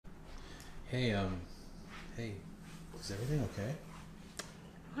Hey, hey, is everything okay?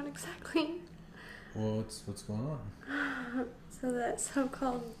 What exactly? Well, what's going on? So that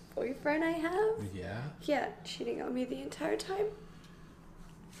so-called boyfriend I have? Yeah, Yeah, cheating on me the entire time.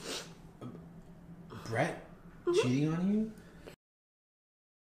 Brett cheating on you?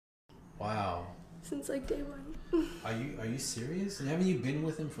 Wow. Since like day one. Are you serious? And haven't you been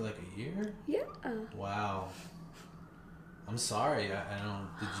with him for like a year? Yeah. Wow. I'm sorry. I don't.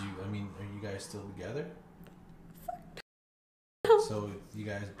 Did you? I mean, are you guys still together? So you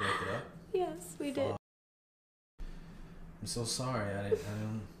guys broke it up? Yes, we did. Fuck. I'm so sorry. I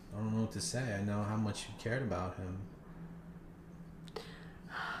don't know what to say. I know how much you cared about him.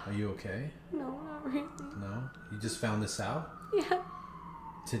 Are you okay? No, not really. No? You just found this out? Yeah.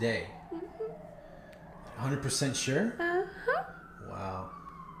 Today? 100% sure? Uh-huh. Wow.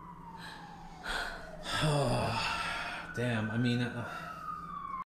 Damn, I mean,